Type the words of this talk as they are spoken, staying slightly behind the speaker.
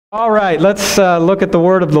All right, let's look at the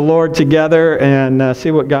word of the Lord together and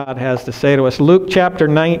see what God has to say to us. Luke chapter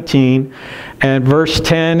 19 and verse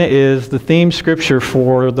 10 is the theme scripture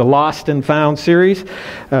for the Lost and Found series.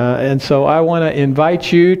 And so I want to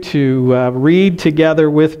invite you to read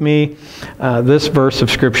together with me this verse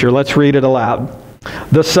of scripture. Let's read it aloud.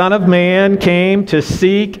 The Son of Man came to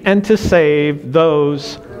seek and to save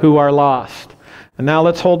those who are lost. And now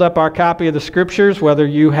let's hold up our copy of the scriptures, whether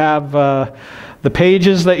you have the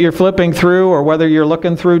pages that you're flipping through or whether you're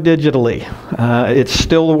looking through digitally. It's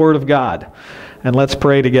still the Word of God. And let's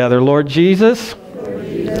pray together. Lord Jesus,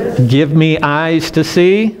 give me eyes to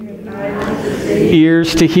see,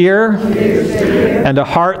 ears to hear, and a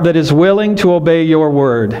heart that is willing to obey your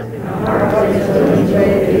word.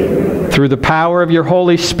 Through the power of your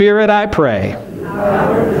Holy Spirit, I pray.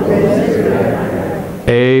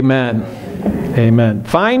 Amen. Amen.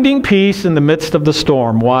 Finding peace in the midst of the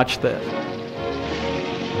storm. Watch this.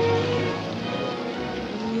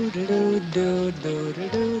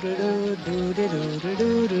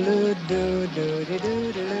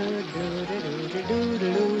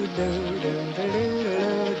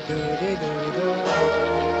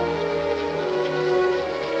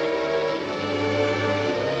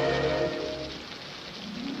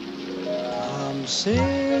 I'm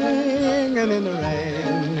singing in the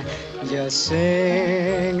rain, just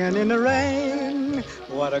singing in the rain.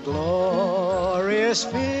 What a glorious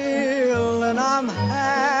feeling, I'm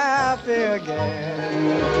happy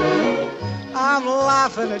again. I'm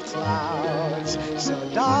laughing at clouds so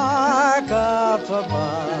dark up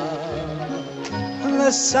above. And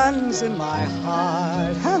the sun's in my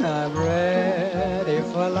heart and I'm ready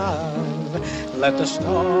for love. Let the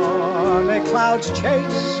stormy clouds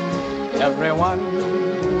chase everyone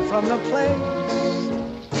from the place.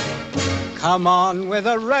 Come on with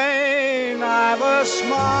the rain, I've a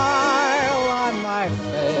smile on my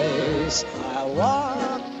face. I'll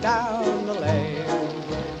walk down the lane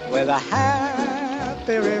with a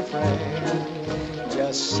happy refrain,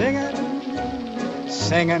 just singing,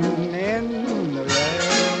 singing in the rain.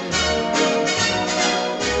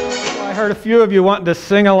 I heard a few of you wanting to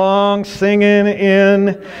sing along, singing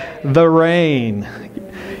in the rain.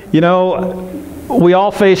 You know, we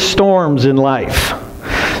all face storms in life.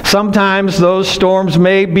 Sometimes those storms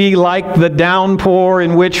may be like the downpour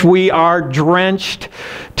in which we are drenched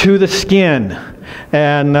to the skin.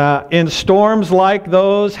 And in storms like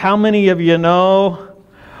those, how many of you know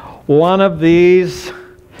one of these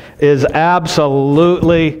is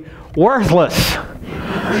absolutely worthless?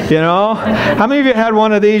 You know? How many of you had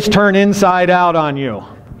one of these turn inside out on you?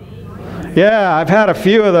 Yeah, I've had a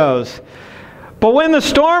few of those. But when the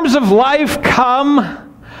storms of life come,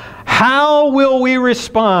 how will we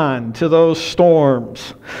respond to those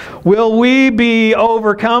storms? Will we be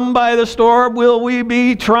overcome by the storm? Will we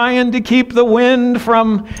be trying to keep the wind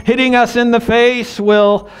from hitting us in the face?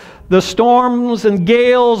 Will the storms and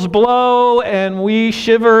gales blow and we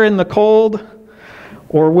shiver in the cold?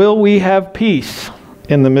 Or will we have peace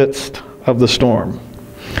in the midst of the storm?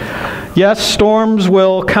 Yes, storms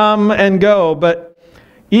will come and go, but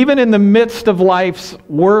even in the midst of life's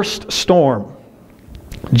worst storm,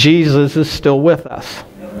 Jesus is still with us.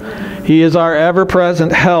 He is our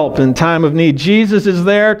ever-present help in time of need. Jesus is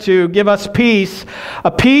there to give us peace,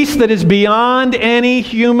 a peace that is beyond any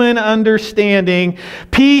human understanding,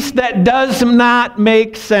 peace that does not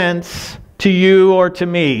make sense to you or to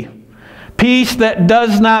me, peace that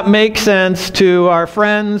does not make sense to our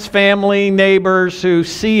friends, family, neighbors who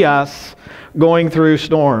see us going through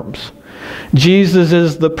storms. Jesus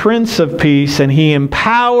is the Prince of Peace, and He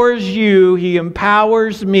empowers you, He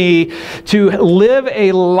empowers me to live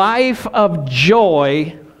a life of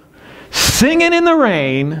joy, singing in the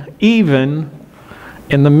rain, even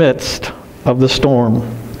in the midst of the storm.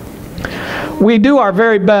 We do our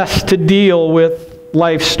very best to deal with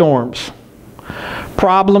life's storms.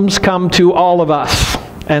 Problems come to all of us,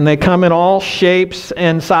 and they come in all shapes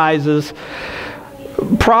and sizes.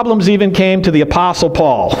 Problems even came to the Apostle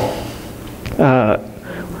Paul. How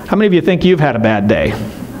many of you think you've had a bad day?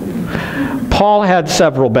 Paul had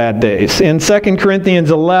several bad days. In 2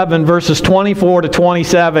 Corinthians 11, verses 24 to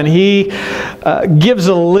 27, he gives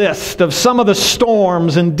a list of some of the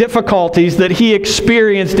storms and difficulties that he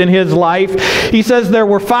experienced in his life. He says there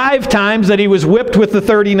were 5 times that he was whipped with the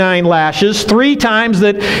 39 lashes, 3 times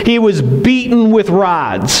that he was beaten with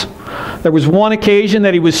rods. There was one occasion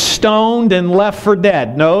that he was stoned and left for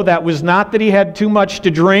dead. No, that was not that he had too much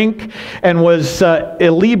to drink and was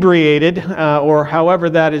inebriated, or however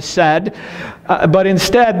that is said. But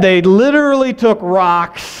instead, they literally took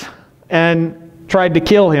rocks and tried to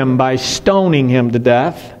kill him by stoning him to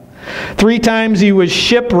death. 3 times he was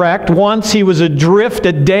shipwrecked. Once he was adrift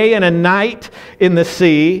a day and a night in the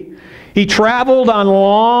sea. He traveled on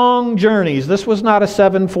long journeys. This was not a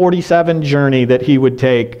 747 journey that he would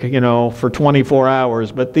take, for 24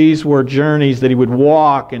 hours. But these were journeys that he would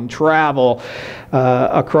walk and travel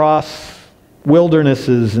across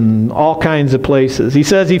wildernesses and all kinds of places. He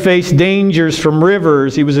says he faced dangers from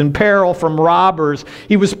rivers. He was in peril from robbers.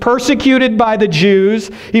 He was persecuted by the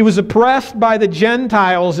Jews. He was oppressed by the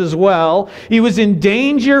Gentiles as well. He was in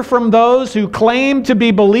danger from those who claimed to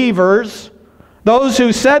be believers, those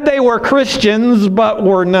who said they were Christians but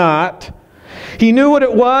were not. He knew what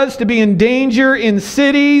it was to be in danger in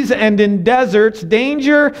cities and in deserts,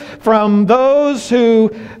 danger from those who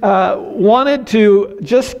wanted to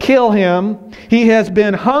just kill him. He has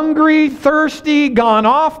been hungry, thirsty, gone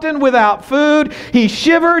often without food. He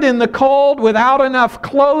shivered in the cold without enough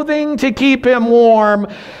clothing to keep him warm.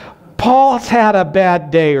 Paul's had a bad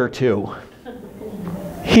day or two.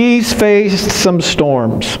 He's faced some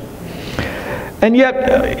storms. And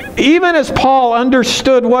yet, even as Paul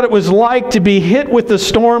understood what it was like to be hit with the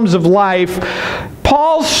storms of life,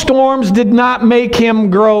 Paul's storms did not make him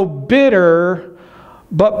grow bitter,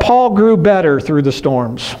 but Paul grew better through the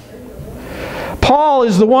storms. Paul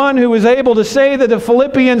is the one who was able to say to the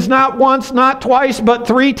Philippians, not once, not twice, but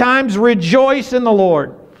 3 times, rejoice in the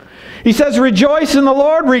Lord. He says, rejoice in the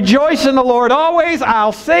Lord always.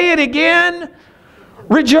 I'll say it again,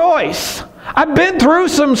 rejoice. I've been through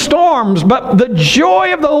some storms, but the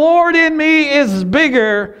joy of the Lord in me is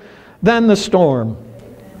bigger than the storm.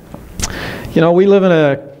 We live in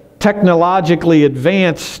a technologically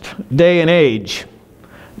advanced day and age.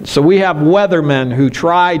 So we have weathermen who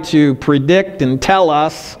try to predict and tell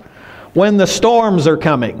us when the storms are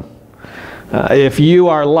coming. If you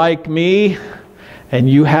are like me and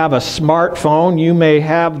you have a smartphone, you may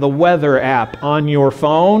have the weather app on your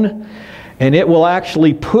phone, and it will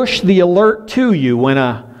actually push the alert to you when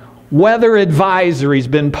a weather advisory's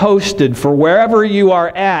been posted for wherever you are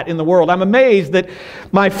at in the world. I'm amazed that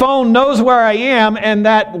my phone knows where I am, and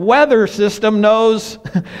that weather system knows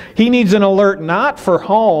he needs an alert not for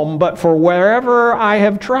home, but for wherever I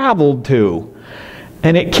have traveled to.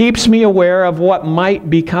 And it keeps me aware of what might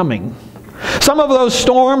be coming. Some of those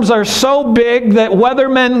storms are so big that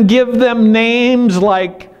weathermen give them names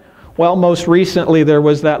like, well, most recently there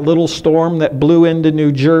was that little storm that blew into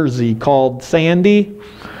New Jersey called Sandy.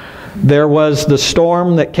 There was the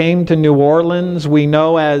storm that came to New Orleans we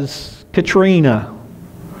know as Katrina.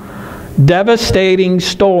 Devastating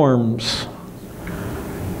storms.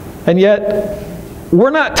 And yet, we're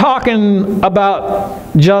not talking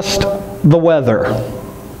about just the weather.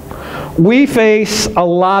 We face a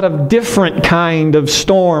lot of different kind of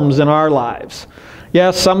storms in our lives.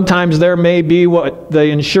 Yes, sometimes there may be what the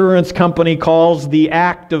insurance company calls the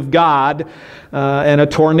act of God, and a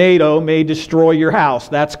tornado may destroy your house.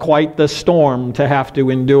 That's quite the storm to have to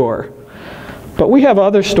endure. But we have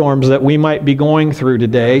other storms that we might be going through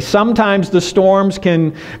today. Sometimes the storms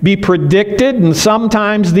can be predicted, and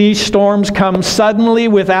sometimes these storms come suddenly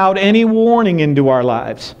without any warning into our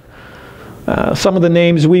lives. Some of the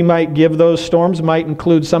names we might give those storms might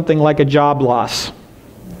include something like a job loss.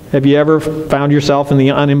 Have you ever found yourself in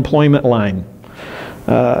the unemployment line?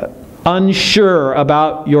 Unsure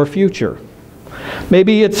about your future?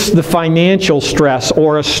 Maybe it's the financial stress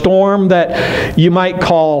or a storm that you might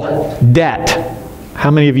call debt.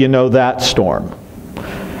 How many of you know that storm?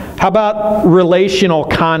 How about relational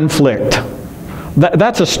conflict?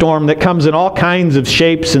 That's a storm that comes in all kinds of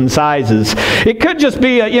shapes and sizes. It could just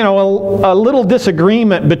be a little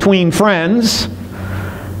disagreement between friends.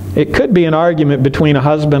 It could be an argument between a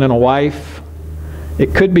husband and a wife.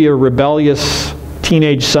 It could be a rebellious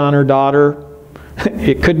teenage son or daughter.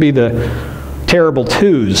 It could be the terrible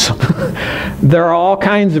twos. There are all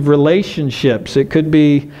kinds of relationships. It could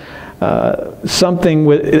be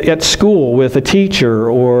something at school with a teacher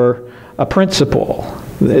or a principal.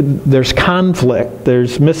 There's conflict.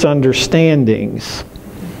 There's misunderstandings.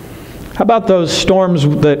 How about those storms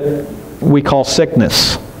that we call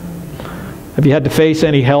sickness? Have you had to face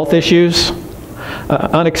any health issues?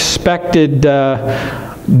 Unexpected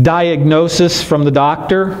diagnosis from the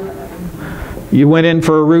doctor? You went in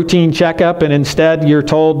for a routine checkup and instead you're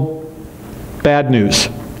told bad news.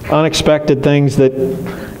 Unexpected things that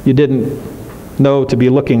you didn't know to be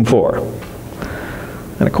looking for.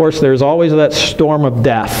 And of course there's always that storm of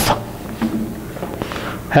death.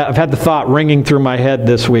 I've had the thought ringing through my head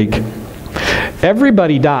this week.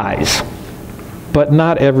 Everybody dies, but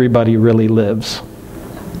not everybody really lives.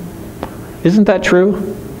 Isn't that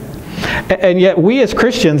true? And yet we as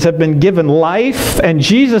Christians have been given life, and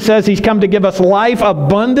Jesus says He's come to give us life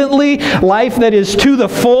abundantly, life that is to the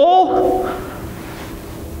full,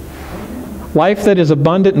 life that is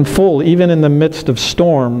abundant and full, even in the midst of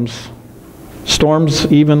storms,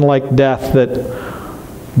 storms even like death that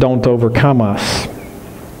don't overcome us.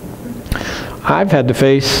 I've had to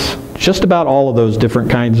face just about all of those different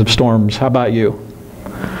kinds of storms. How about you?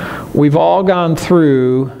 We've all gone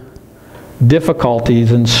through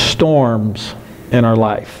difficulties and storms in our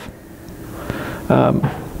life.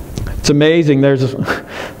 It's amazing. There's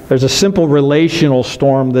a simple relational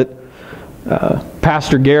storm that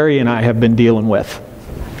Pastor Gary and I have been dealing with.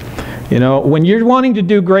 You know, when you're wanting to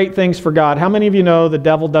do great things for God, how many of you know the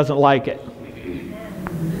devil doesn't like it?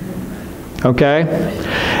 Okay?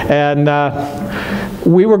 And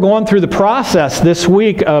we were going through the process this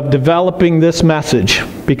week of developing this message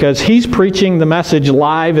because he's preaching the message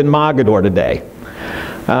live in Mogadore today.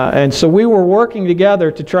 And so we were working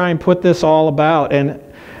together to try and put this all about. And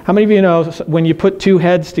how many of you know when you put two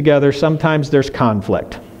heads together, sometimes there's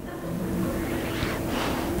conflict?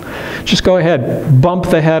 Just go ahead, bump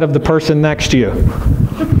the head of the person next to you.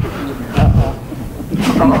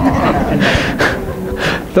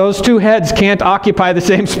 Those two heads can't occupy the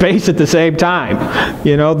same space at the same time.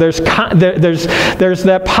 You know, there's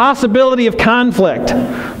that possibility of conflict.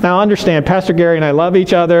 Now understand, Pastor Gary and I love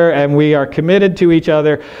each other and we are committed to each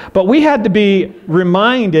other, but we had to be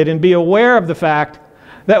reminded and be aware of the fact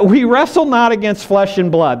that we wrestle not against flesh and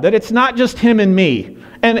blood, that it's not just him and me.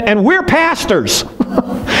 And we're pastors.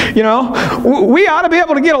 You know, we ought to be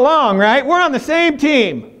able to get along, right? We're on the same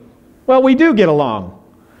team. Well, we do get along.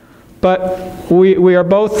 But we are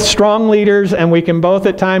both strong leaders, and we can both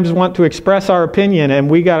at times want to express our opinion,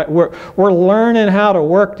 and we're learning how to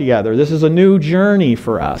work together. This is a new journey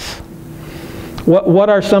for us. What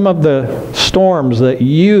are some of the storms that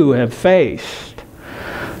you have faced?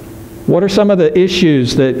 What are some of the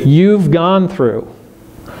issues that you've gone through?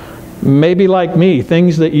 Maybe like me,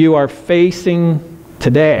 things that you are facing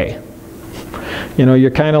today. You know, you're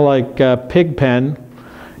kind of like Pigpen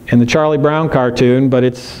in the Charlie Brown cartoon, but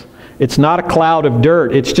it's not a cloud of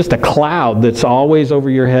dirt. It's just a cloud that's always over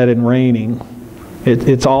your head and raining.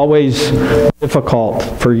 It's always difficult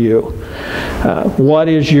for you. What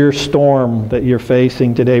is your storm that you're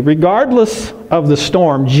facing today? Regardless of the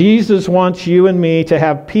storm, Jesus wants you and me to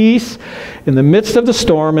have peace in the midst of the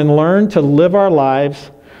storm and learn to live our lives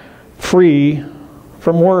free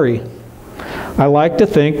from worry. I like to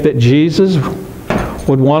think that Jesus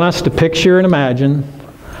would want us to picture and imagine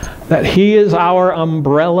that He is our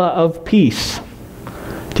umbrella of peace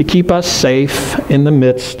to keep us safe in the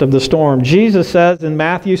midst of the storm. Jesus says in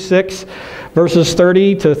Matthew 6, verses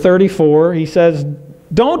 30 to 34, He says,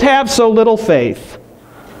 "Don't have so little faith.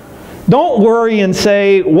 Don't worry and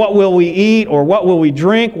say, what will we eat, or what will we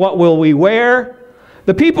drink, what will we wear?"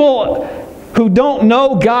 The people who don't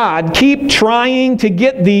know God keep trying to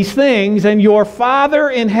get these things, and your Father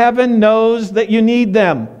in heaven knows that you need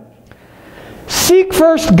them. Seek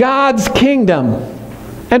first God's kingdom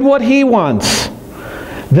and what He wants.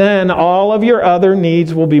 Then all of your other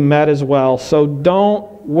needs will be met as well. So don't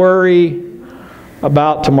worry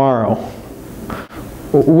about tomorrow.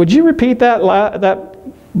 Would you repeat that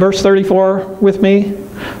verse 34 with me?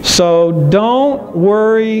 So don't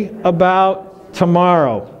worry about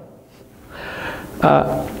tomorrow.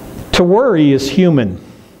 To worry is human,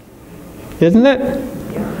 isn't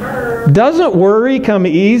it? Doesn't worry come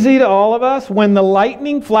easy to all of us? When the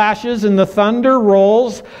lightning flashes and the thunder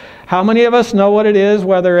rolls, how many of us know what it is,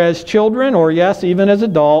 whether as children or, yes, even as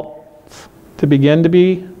adults, to begin to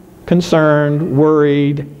be concerned,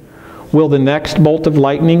 worried? Will the next bolt of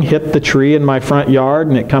lightning hit the tree in my front yard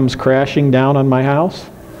and it comes crashing down on my house?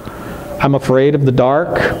 I'm afraid of the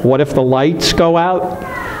dark. What if the lights go out?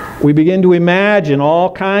 We begin to imagine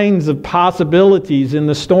all kinds of possibilities in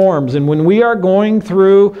the storms. And when we are going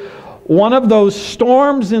through one of those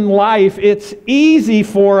storms in life, it's easy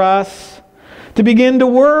for us to begin to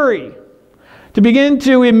worry, to begin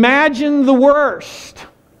to imagine the worst.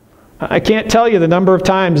 I can't tell you the number of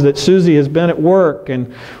times that Susie has been at work,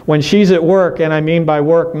 and when she's at work, and I mean by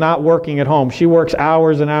work, not working at home. She works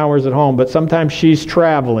hours and hours at home, but sometimes she's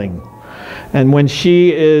traveling. And when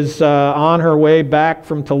she is on her way back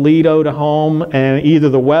from Toledo to home, and either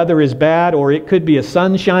the weather is bad or it could be a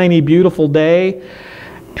sunshiny, beautiful day,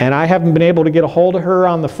 and I haven't been able to get a hold of her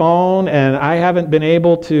on the phone, and I haven't been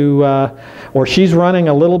able to, or she's running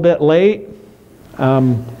a little bit late,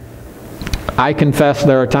 I confess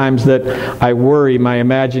there are times that I worry. My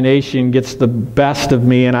imagination gets the best of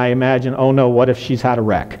me, and I imagine, oh no, what if she's had a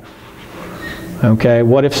wreck? Okay,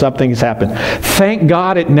 what if something's happened? Thank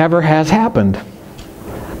God it never has happened.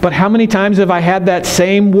 But how many times have I had that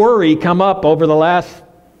same worry come up over the last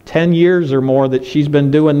 10 years or more that she's been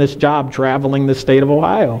doing this job traveling the state of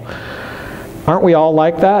Ohio? Aren't we all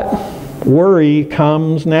like that? Worry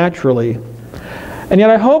comes naturally. And yet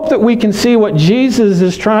I hope that we can see what Jesus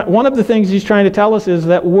is trying, one of the things he's trying to tell us is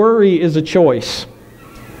that worry is a choice.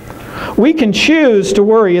 We can choose to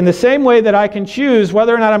worry in the same way that I can choose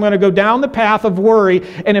whether or not I'm going to go down the path of worry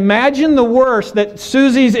and imagine the worst, that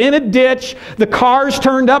Susie's in a ditch, the car's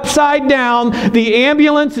turned upside down, the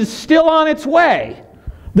ambulance is still on its way.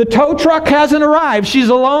 The tow truck hasn't arrived. She's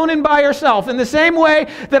alone and by herself. In the same way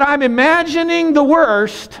that I'm imagining the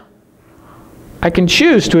worst, I can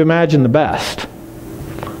choose to imagine the best.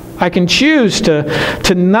 I can choose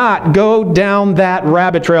to not go down that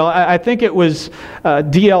rabbit trail. I think it was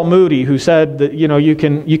D.L. Moody who said that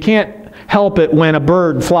you can't help it when a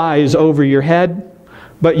bird flies over your head,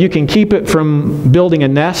 but you can keep it from building a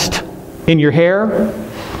nest in your hair.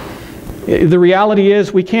 The reality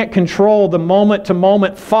is we can't control the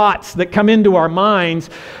moment-to-moment thoughts that come into our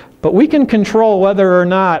minds, but we can control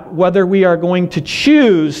whether we are going to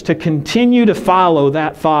choose to continue to follow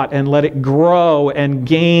that thought and let it grow and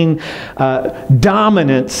gain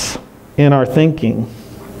dominance in our thinking.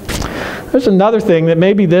 There's another thing that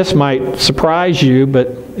maybe this might surprise you, but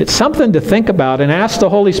it's something to think about, and ask the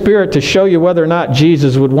Holy Spirit to show you whether or not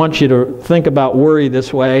Jesus would want you to think about worry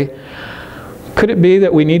this way. Could it be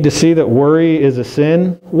that we need to see that worry is a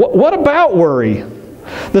sin? What about worry?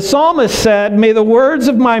 The psalmist said, "May the words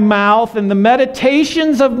of my mouth and the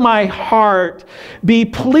meditations of my heart be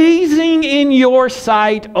pleasing in your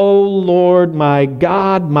sight, O Lord, my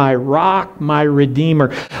God, my rock, my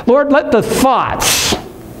Redeemer." Lord, let the thoughts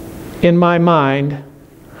in my mind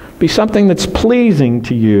be something that's pleasing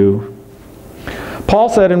to you. Paul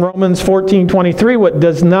said in Romans 14:23, "What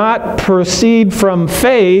does not proceed from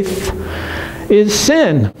faith is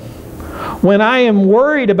sin." When I am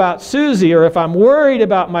worried about Susie, or if I'm worried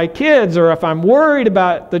about my kids, or if I'm worried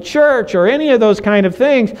about the church, or any of those kind of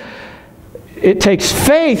things, it takes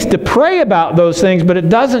faith to pray about those things, but it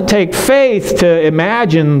doesn't take faith to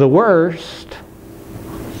imagine the worst.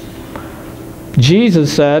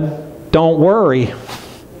 Jesus said, "Don't worry.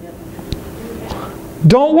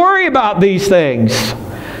 Don't worry about these things."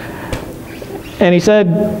 And he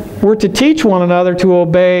said, we're to teach one another to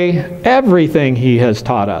obey everything he has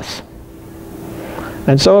taught us.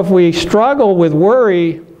 And so if we struggle with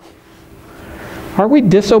worry, are we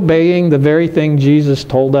disobeying the very thing Jesus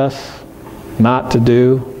told us not to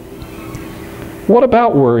do? What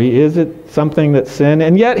about worry? Is it something that's sin?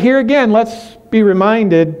 And yet, here again, let's be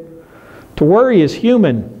reminded, to worry is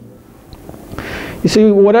human. You see,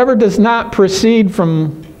 whatever does not proceed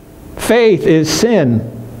from faith is sin.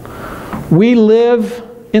 We live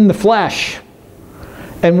in the flesh.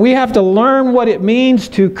 And we have to learn what it means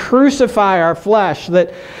to crucify our flesh,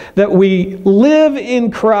 that we live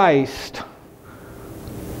in Christ,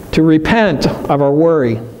 to repent of our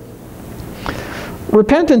worry.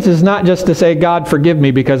 Repentance is not just to say, "God, forgive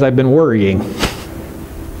me because I've been worrying."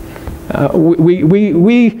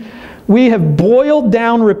 We have boiled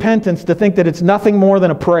down repentance to think that it's nothing more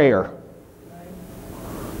than a prayer.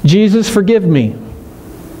 Jesus, forgive me.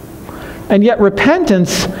 And yet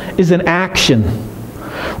repentance is an action.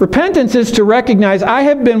 Repentance is to recognize I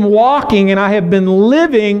have been walking and I have been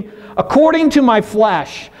living according to my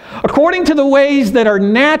flesh, according to the ways that are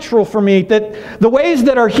natural for me, the ways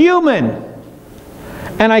that are human.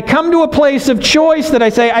 And I come to a place of choice that I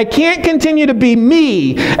say, I can't continue to be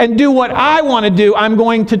me and do what I want to do. I'm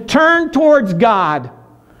going to turn towards God.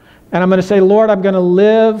 And I'm going to say, Lord, I'm going to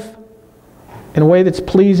live in a way that's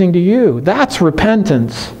pleasing to you. That's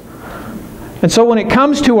repentance. And so when it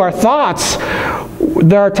comes to our thoughts,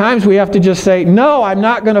 there are times we have to just say, no, I'm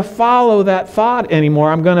not going to follow that thought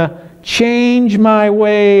anymore. I'm going to change my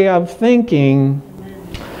way of thinking.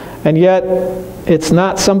 And yet, it's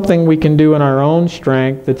not something we can do in our own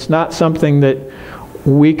strength. It's not something that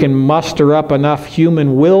we can muster up enough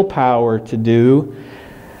human willpower to do.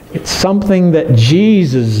 It's something that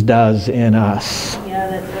Jesus does in us. Yeah,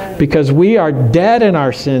 that's right. Because we are dead in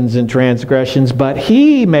our sins and transgressions, but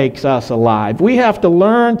He makes us alive. We have to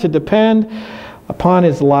learn to depend upon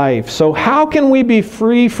His life. So how can we be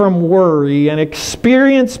free from worry and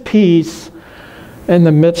experience peace in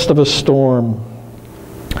the midst of a storm?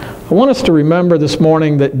 I want us to remember this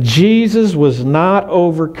morning that Jesus was not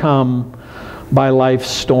overcome by life's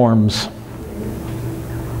storms.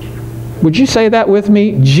 Would you say that with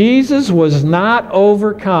me? Jesus was not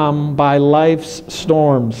overcome by life's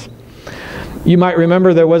storms. You might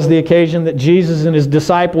remember there was the occasion that Jesus and his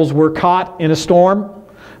disciples were caught in a storm.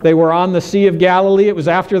 They were on the Sea of Galilee. It was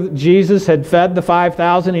after Jesus had fed the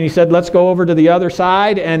 5,000, and he said, let's go over to the other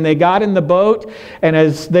side. And they got in the boat, and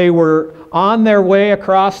as they were on their way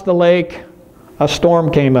across the lake, a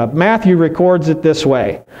storm came up. Matthew records it this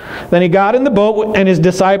way. Then he got in the boat, and his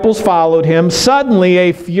disciples followed him. Suddenly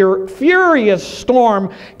a furious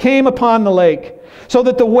storm came upon the lake, so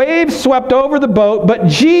that the waves swept over the boat, but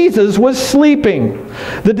Jesus was sleeping.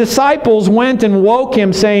 The disciples went and woke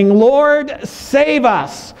him, saying, Lord, save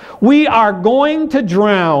us. We are going to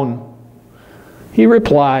drown. He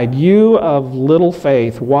replied, you of little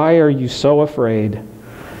faith, why are you so afraid?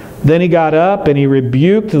 Then he got up and he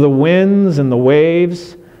rebuked the winds and the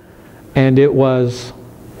waves, and it was,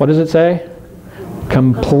 what does it say?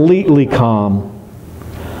 Completely calm.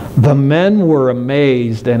 The men were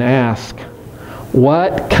amazed and asked,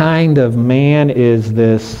 what kind of man is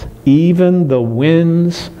this? Even the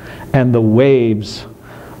winds and the waves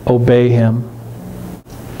obey him.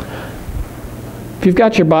 If you've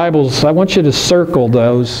got your Bibles, I want you to circle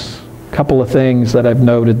those couple of things that I've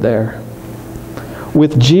noted there.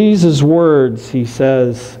 With Jesus' words, he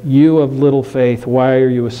says, you of little faith, why are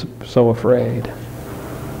you so afraid?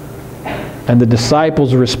 And the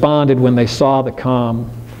disciples responded when they saw the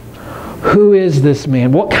calm. Who is this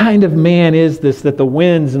man? What kind of man is this that the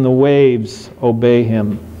winds and the waves obey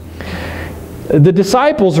him? The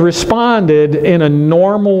disciples responded in a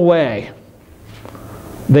normal way.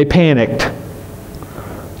 They panicked.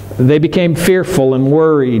 They became fearful and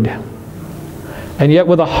worried. And yet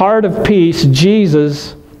with a heart of peace,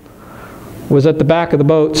 Jesus was at the back of the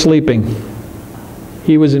boat sleeping.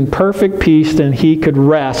 He was in perfect peace, and he could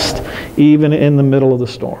rest even in the middle of the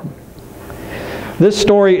storm. This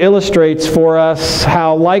story illustrates for us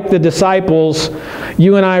how, like the disciples,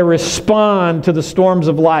 you and I respond to the storms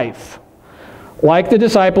of life. Like the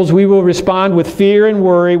disciples, we will respond with fear and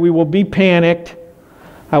worry. We will be panicked.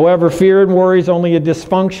 However, fear and worry is only a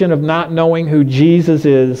dysfunction of not knowing who Jesus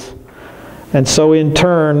is. And so in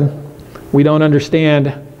turn, we don't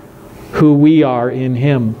understand who we are in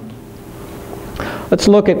him. Let's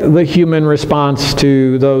look at the human response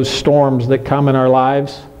to those storms that come in our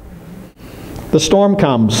lives. The storm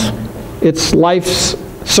comes. It's life's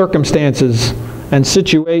circumstances and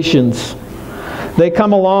situations. They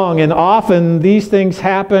come along, and often these things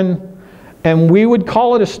happen, and we would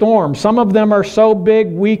call it a storm. Some of them are so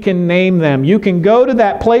big we can name them. You can go to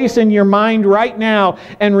that place in your mind right now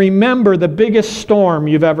and remember the biggest storm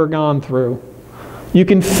you've ever gone through. You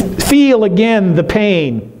can feel again the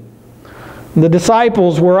pain. The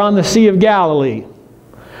disciples were on the Sea of Galilee.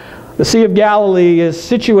 The Sea of Galilee is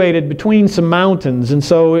situated between some mountains, and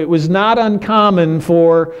so it was not uncommon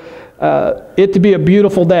for it to be a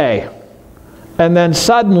beautiful day. And then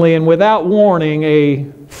suddenly and without warning,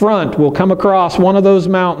 a front will come across one of those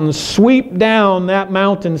mountains, sweep down that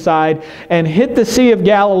mountainside, and hit the Sea of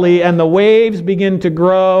Galilee, and the waves begin to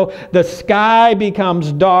grow. The sky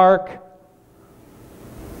becomes dark.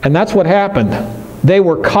 And that's what happened. They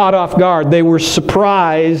were caught off guard. They were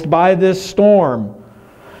surprised by this storm.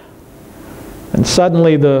 And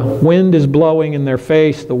suddenly the wind is blowing in their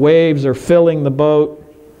face. The waves are filling the boat.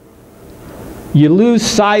 You lose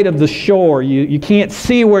sight of the shore. You can't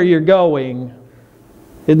see where you're going.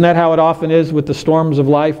 Isn't that how it often is with the storms of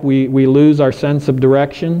life? We lose our sense of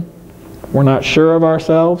direction. We're not sure of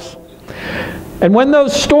ourselves. And when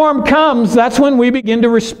those storm comes, that's when we begin to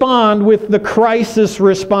respond with the crisis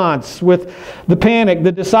response, with the panic.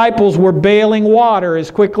 The disciples were bailing water as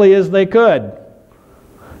quickly as they could.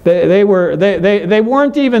 They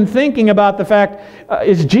weren't even thinking about the fact,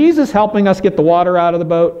 is Jesus helping us get the water out of the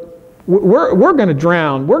boat? We're going to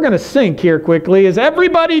drown. We're going to sink here quickly. Is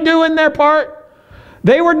everybody doing their part?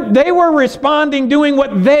 They were responding, doing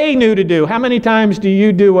what they knew to do. How many times do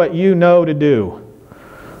you do what you know to do?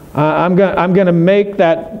 I'm going to make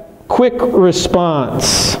that quick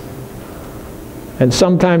response. And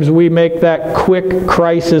sometimes we make that quick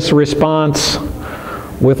crisis response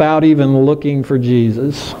without even looking for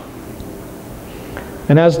Jesus.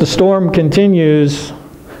 And as the storm continues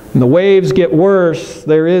and the waves get worse,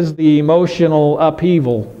 there is the emotional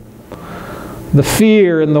upheaval. The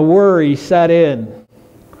fear and the worry set in.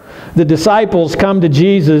 The disciples come to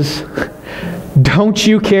Jesus. Don't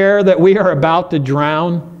you care that we are about to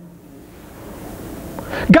drown?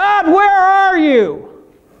 God, where are you?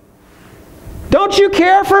 Don't you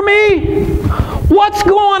care for me? What's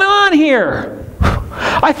going on here?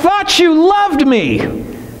 I thought you loved me.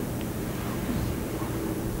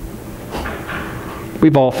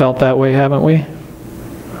 We've all felt that way, haven't we?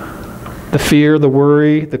 The fear, the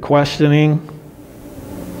worry, the questioning.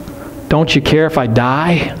 Don't you care if I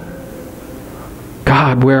die?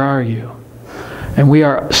 God, where are you? And we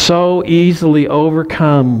are so easily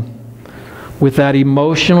overcome with that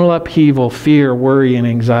emotional upheaval, fear, worry, and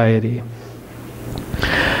anxiety.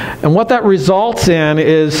 And what that results in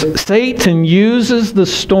is Satan uses the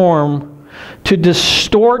storm to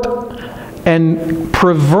distort and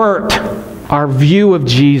pervert our view of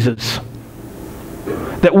Jesus.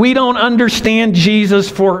 That we don't understand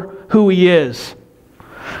Jesus for who he is.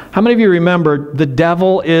 How many of you remember the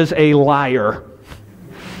devil is a liar?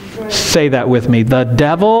 Say that with me. The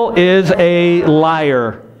devil is a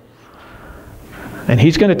liar. And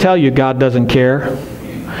he's going to tell you God doesn't care.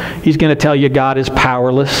 He's going to tell you God is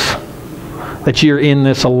powerless. That you're in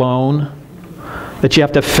this alone. That you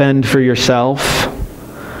have to fend for yourself.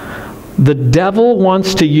 The devil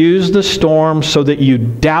wants to use the storm so that you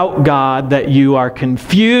doubt God, that you are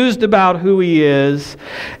confused about who he is,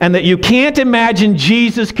 and that you can't imagine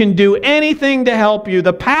Jesus can do anything to help you.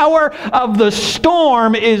 The power of the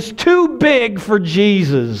storm is too big for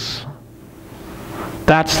Jesus.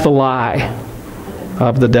 That's the lie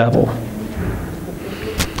of the devil.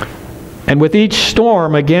 And with each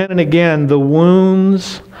storm, again and again, the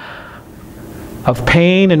wounds of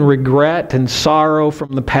pain and regret and sorrow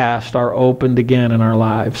from the past are opened again in our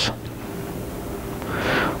lives.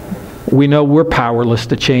 We know we're powerless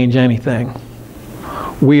to change anything.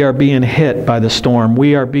 We are being hit by the storm.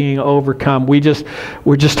 We are being overcome. We're just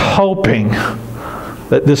hoping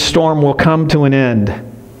that this storm will come to an end.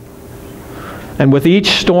 And with each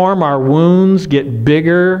storm, our wounds get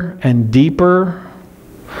bigger and deeper.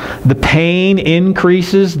 The pain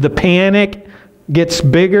increases. The panic gets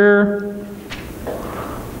bigger.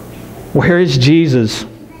 Where is Jesus?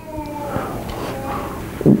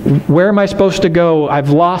 Where am I supposed to go? I've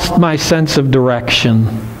lost my sense of direction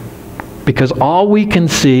because all we can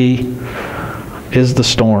see is the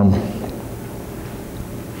storm.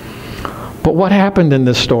 But what happened in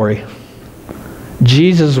this story?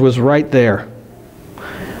 Jesus was right there.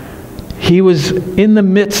 He was in the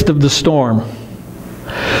midst of the storm.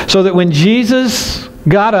 So that when Jesus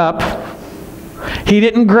got up, he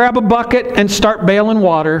didn't grab a bucket and start bailing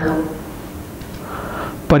water.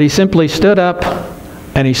 But he simply stood up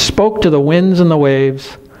and he spoke to the winds and the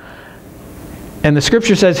waves. And the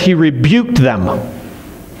scripture says he rebuked them.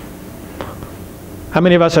 How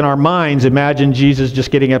many of us in our minds imagine Jesus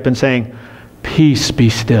just getting up and saying, "Peace, be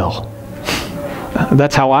still"?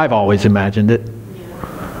 That's how I've always imagined it.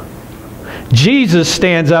 Jesus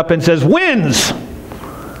stands up and says, "Winds,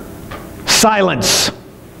 silence.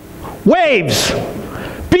 Waves,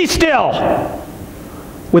 be still."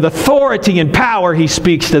 With authority and power, he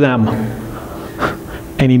speaks to them.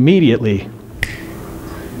 And immediately,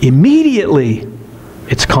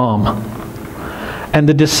 it's calm. And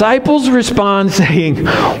the disciples respond saying,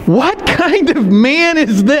 "What kind of man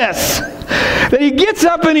is this? That he gets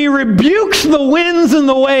up and he rebukes the winds and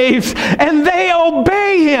the waves, and they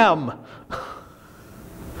obey him."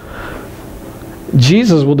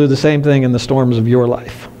 Jesus will do the same thing in the storms of your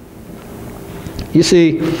life. You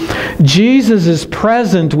see, Jesus is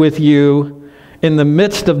present with you in the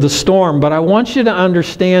midst of the storm, but I want you to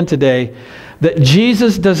understand today that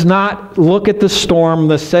Jesus does not look at the storm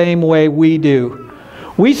the same way we do.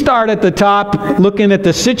 We start at the top looking at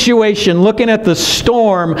the situation, looking at the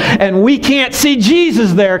storm, and we can't see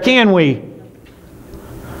Jesus there, can we?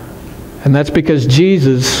 And that's because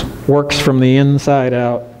Jesus works from the inside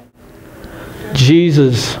out.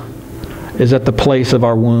 Jesus is at the place of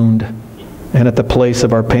our wound and at the place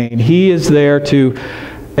of our pain. He is there to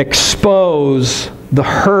expose the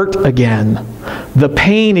hurt again, the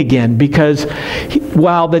pain again, because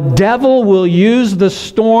while the devil will use the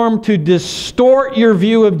storm to distort your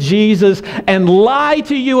view of Jesus and lie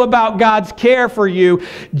to you about God's care for you,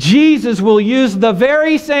 Jesus will use the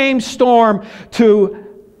very same storm to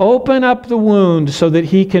open up the wound so that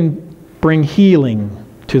he can bring healing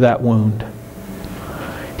to that wound.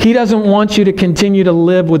 He doesn't want you to continue to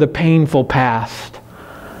live with a painful past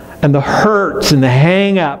and the hurts and the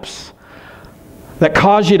hang-ups that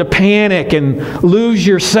cause you to panic and lose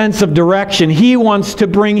your sense of direction. He wants to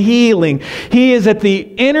bring healing. He is at the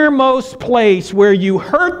innermost place where you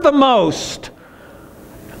hurt the most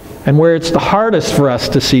and where it's the hardest for us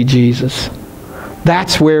to see Jesus.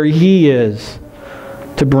 That's where he is,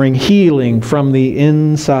 to bring healing from the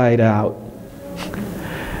inside out.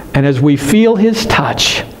 And as we feel his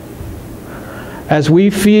touch, as we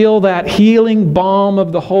feel that healing balm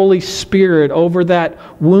of the Holy Spirit over that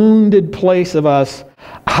wounded place of us,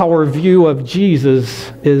 our view of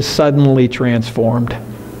Jesus is suddenly transformed.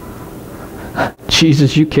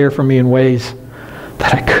 Jesus, you care for me in ways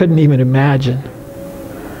that I couldn't even imagine.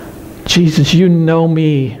 Jesus, you know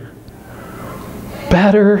me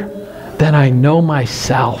better than I know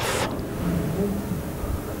myself.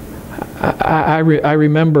 I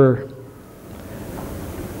remember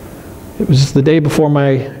it was the day before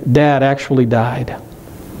my dad actually died.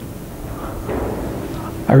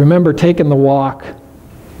 I remember taking the walk.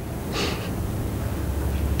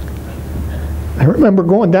 I remember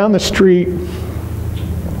going down the street,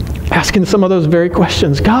 asking some of those very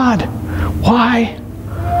questions. God, why?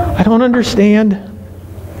 I don't understand.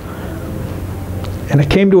 And I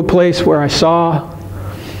came to a place where I saw,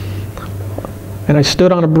 and I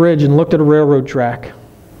stood on a bridge and looked at a railroad track.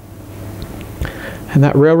 And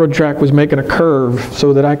that railroad track was making a curve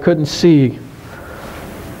so that I couldn't see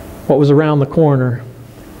what was around the corner.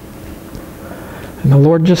 And the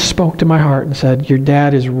Lord just spoke to my heart and said, your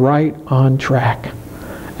dad is right on track,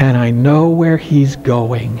 and I know where he's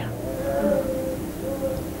going.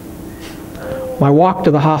 My walk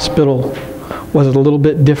to the hospital was a little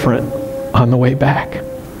bit different on the way back,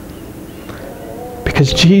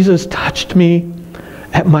 because Jesus touched me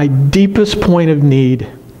at my deepest point of need.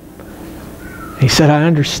 He said, I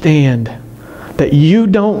understand that you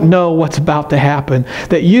don't know what's about to happen,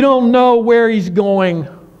 that you don't know where he's going,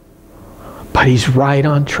 but he's right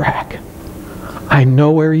on track. I know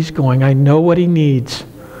where he's going. I know what he needs.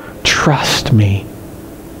 Trust me.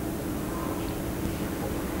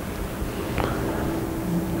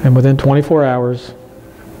 And within 24 hours,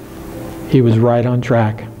 he was right on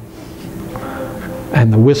track.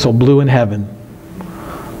 And the whistle blew in heaven.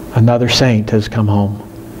 Another saint has come home.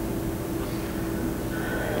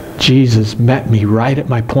 Jesus met me right at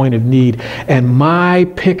my point of need, and my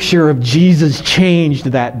picture of Jesus changed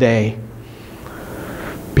that day,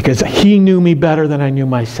 because he knew me better than I knew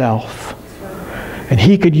myself. And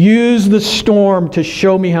he could use the storm to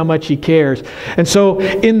show me how much he cares. And so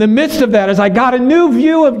in the midst of that, as I got a new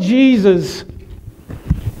view of Jesus,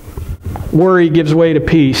 worry gives way to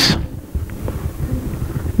peace.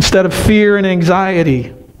 Instead of fear and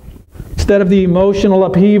anxiety, instead of the emotional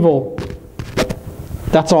upheaval,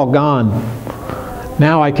 that's all gone.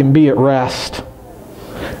 Now I can be at rest.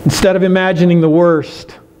 Instead of imagining the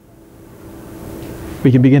worst,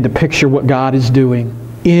 we can begin to picture what God is doing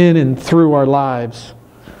in and through our lives.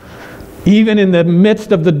 Even in the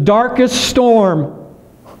midst of the darkest storm,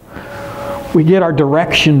 we get our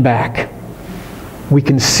direction back. We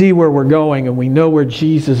can see where we're going, and we know where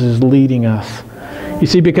Jesus is leading us. You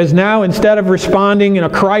see, because now instead of responding in a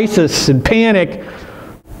crisis and panic,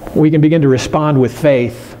 we can begin to respond with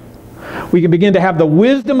faith. We can begin to have the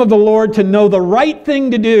wisdom of the Lord to know the right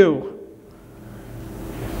thing to do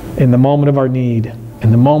in the moment of our need,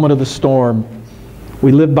 in the moment of the storm.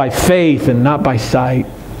 We live by faith and not by sight.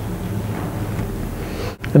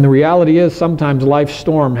 And the reality is, sometimes life's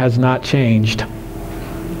storm has not changed.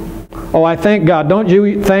 Oh, I thank God. Don't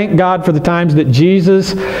you thank God for the times that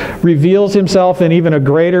Jesus reveals himself in even a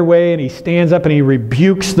greater way, and he stands up and he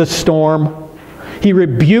rebukes the storm. He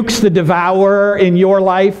rebukes the devourer in your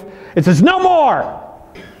life. It says, no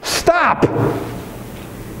more! Stop!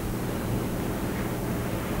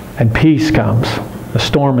 And peace comes. The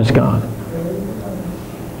storm is gone.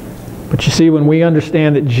 But you see, when we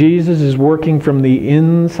understand that Jesus is working from the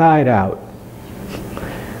inside out,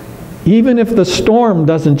 even if the storm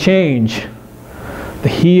doesn't change, the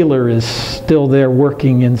healer is still there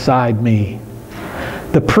working inside me.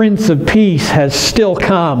 The Prince of Peace has still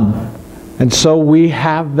come. And so we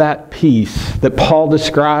have that peace that Paul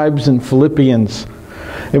describes in Philippians,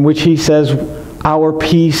 in which he says, our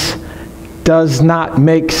peace does not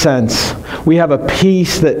make sense. We have a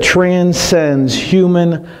peace that transcends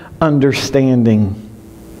human understanding.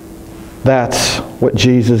 That's what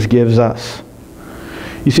Jesus gives us.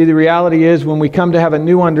 You see, the reality is, when we come to have a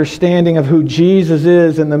new understanding of who Jesus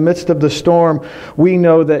is in the midst of the storm, we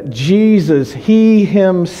know that Jesus, he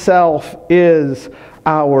himself, is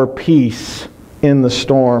our peace in the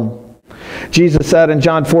storm. Jesus said in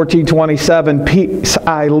John 14:27, peace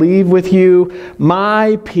I leave with you,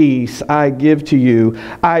 my peace I give to you.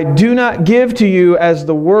 I do not give to you as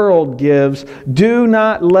the world gives. Do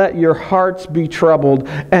not let your hearts be troubled,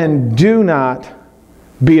 and do not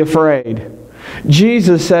be afraid.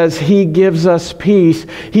 Jesus says he gives us peace.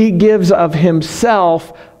 He gives of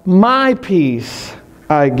himself. My peace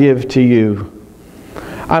I give to you.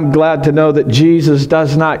 I'm glad to know that Jesus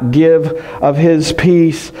does not give of his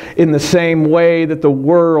peace in the same way that the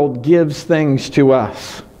world gives things to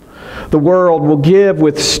us. The world will give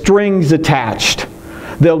with strings attached.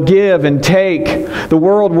 They'll give and take. The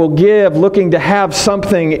world will give looking to have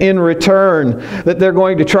something in return that they're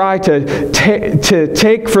going to try to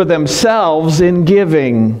take for themselves in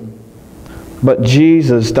giving. But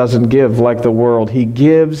Jesus doesn't give like the world. He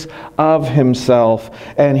gives of himself,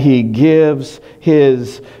 and he gives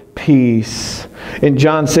his peace. In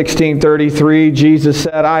John 16:33, Jesus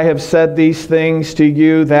said, I have said these things to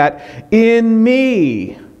you that in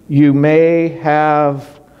me you may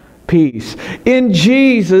have peace. In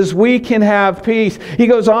Jesus we can have peace. He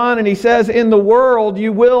goes on and he says, in the world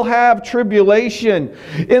you will have tribulation.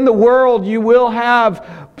 In the world you will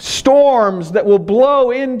have storms that will blow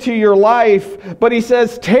into your life. But he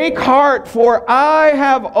says, take heart, for I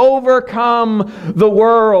have overcome the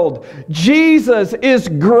world. Jesus is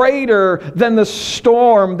greater than the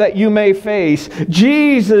storm that you may face.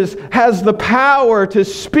 Jesus has the power to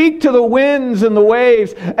speak to the winds and the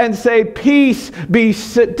waves and say, peace, be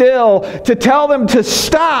still, to tell them to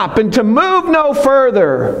stop and to move no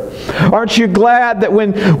further. Aren't you glad that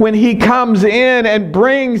when he comes in and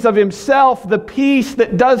brings of himself the peace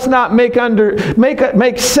that does not make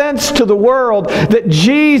sense to the world, that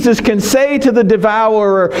Jesus can say to the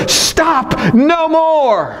devourer, stop, no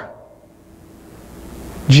more.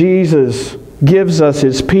 Jesus gives us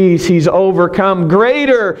his peace. He's overcome.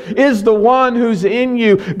 Greater is the one who's in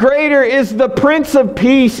you. Greater is the Prince of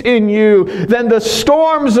Peace in you than the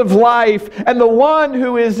storms of life and the one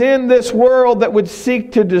who is in this world that would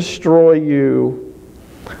seek to destroy you.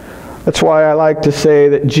 That's why I like to say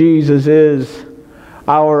that Jesus is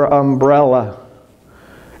our umbrella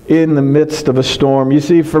in the midst of a storm. You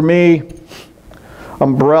see, for me,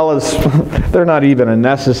 umbrellas, they're not even a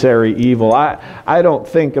necessary evil. I don't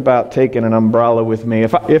think about taking an umbrella with me.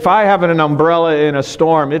 If I have an umbrella in a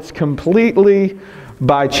storm, it's completely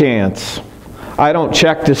by chance. I don't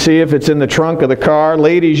check to see if it's in the trunk of the car.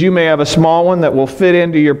 Ladies, you may have a small one that will fit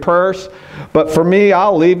into your purse. But for me,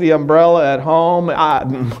 I'll leave the umbrella at home.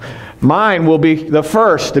 Mine will be the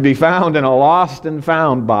first to be found in a lost and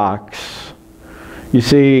found box. You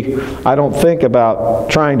see, I don't think about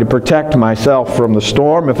trying to protect myself from the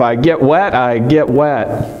storm. If I get wet, I get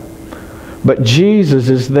wet. But Jesus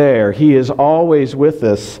is there. He is always with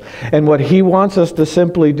us. And what he wants us to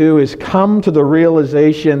simply do is come to the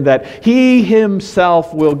realization that he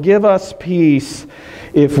himself will give us peace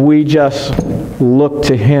if we just look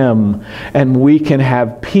to him. And we can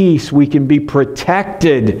have peace. We can be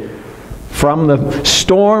protected from the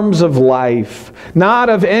storms of life, not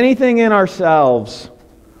of anything in ourselves,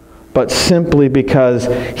 but simply because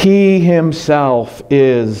he himself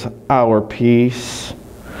is our peace.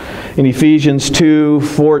 In Ephesians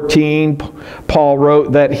 2:14, Paul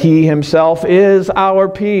wrote that he himself is our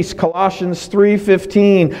peace. Colossians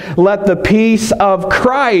 3:15, let the peace of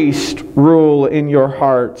Christ rule in your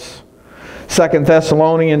hearts. 2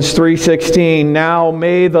 Thessalonians 3:16, now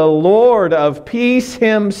may the Lord of peace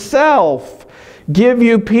himself give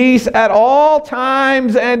you peace at all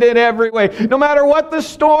times and in every way. No matter what the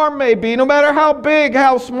storm may be, no matter how big,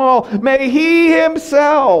 how small, may he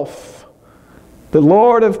himself, the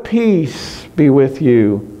Lord of peace, be with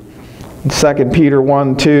you. 2 Peter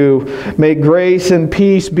 1:2, may grace and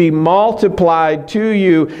peace be multiplied to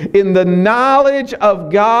you in the knowledge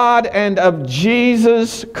of God and of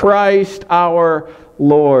Jesus Christ our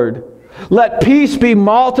Lord. Let peace be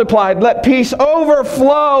multiplied. Let peace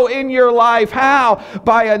overflow in your life. How?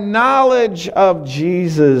 By a knowledge of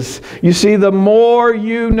Jesus. You see, the more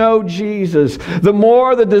you know Jesus, the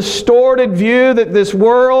more the distorted view that this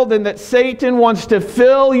world and that Satan wants to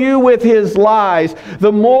fill you with his lies,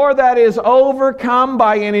 the more that is overcome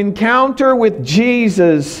by an encounter with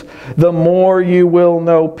Jesus, the more you will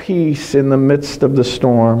know peace in the midst of the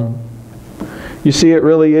storm. You see, it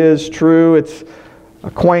really is true. It's a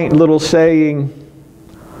quaint little saying,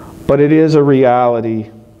 but it is a reality.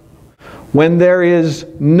 When there is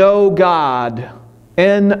no God,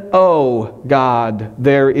 N-O God,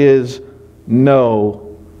 there is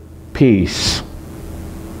no peace.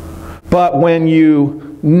 But when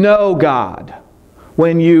you know God,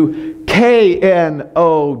 when you K-N-O-W,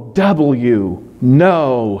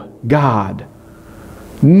 know God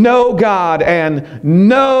and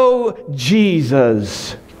know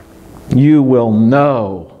Jesus, you will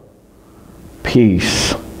know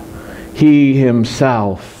peace. He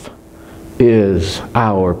himself is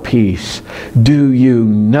our peace. Do you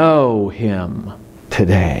know him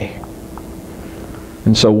today?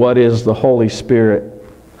 And so what is the Holy Spirit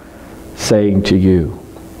saying to you?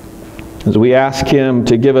 As we ask him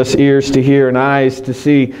to give us ears to hear and eyes to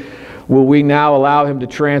see, will we now allow him to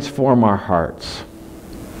transform our hearts?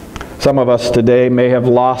 Some of us today may have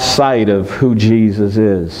lost sight of who Jesus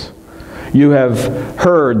is. You have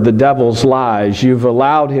heard the devil's lies. You've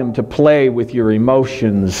allowed him to play with your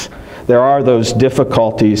emotions. There are those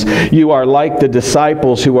difficulties. You are like the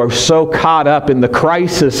disciples who are so caught up in the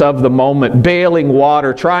crisis of the moment, bailing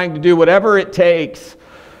water, trying to do whatever it takes,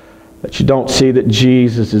 that you don't see that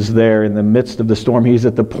Jesus is there in the midst of the storm. He's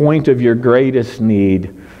at the point of your greatest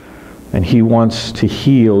need, and He wants to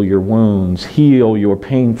heal your wounds, heal your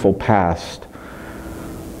painful past.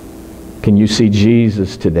 Can you see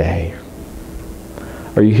Jesus today?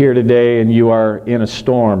 Are you here today and you are in a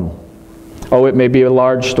storm? Oh, it may be a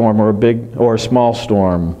large storm or a big or a small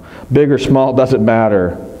storm. Big or small, doesn't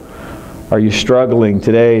matter. Are you struggling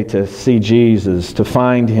today to see Jesus, to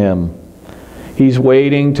find Him? He's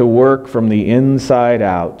waiting to work from the inside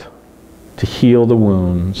out, to heal the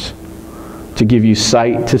wounds, to give you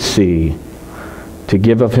sight to see, to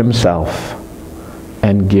give of Himself,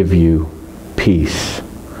 and give you peace.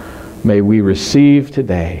 May we receive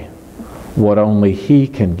today what only He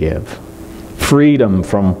can give. Freedom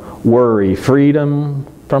from worry, freedom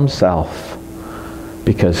from self,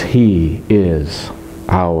 because He is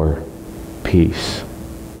our peace.